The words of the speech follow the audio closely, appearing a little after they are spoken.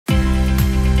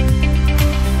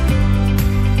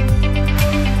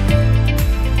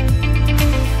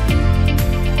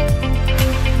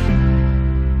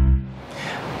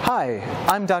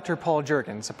I'm Dr. Paul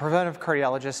Juergens, a preventive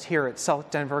cardiologist here at South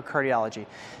Denver Cardiology,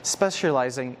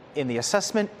 specializing in the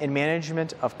assessment and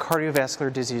management of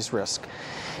cardiovascular disease risk.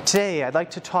 Today, I'd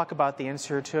like to talk about the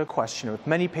answer to a question that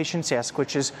many patients ask,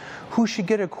 which is, who should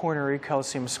get a coronary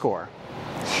calcium score?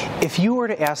 If you were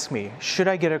to ask me, should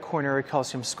I get a coronary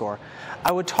calcium score,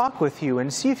 I would talk with you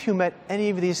and see if you met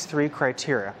any of these three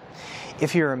criteria.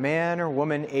 If you're a man or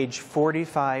woman aged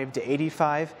 45 to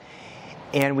 85,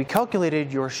 and we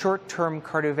calculated your short-term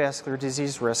cardiovascular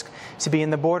disease risk to be in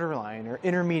the borderline or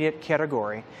intermediate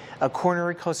category, a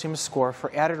coronary calcium score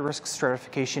for added risk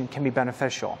stratification can be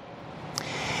beneficial.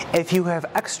 If you have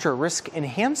extra risk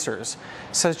enhancers,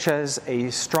 such as a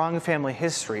strong family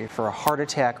history for a heart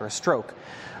attack or stroke,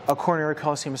 a coronary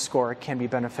calcium score can be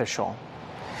beneficial.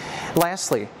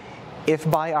 Lastly, if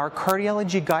by our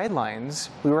cardiology guidelines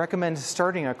we recommend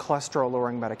starting a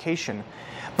cholesterol-lowering medication,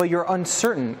 but you're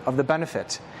uncertain of the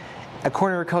benefit, a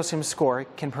coronary calcium score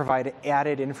can provide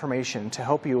added information to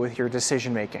help you with your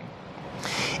decision making.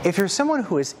 If you're someone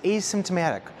who is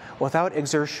asymptomatic without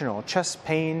exertional chest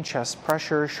pain, chest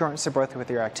pressure, shortness of breath with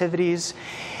your activities,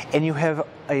 and you have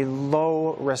a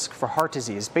low risk for heart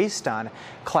disease based on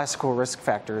classical risk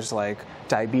factors like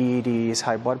diabetes,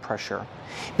 high blood pressure,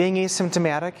 being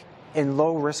asymptomatic and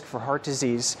low risk for heart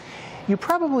disease, you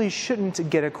probably shouldn't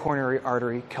get a coronary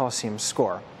artery calcium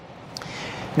score.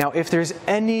 Now, if there's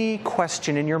any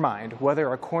question in your mind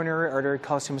whether a coronary artery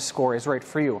calcium score is right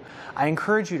for you, I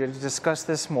encourage you to discuss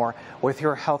this more with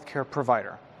your healthcare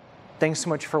provider. Thanks so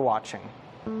much for watching.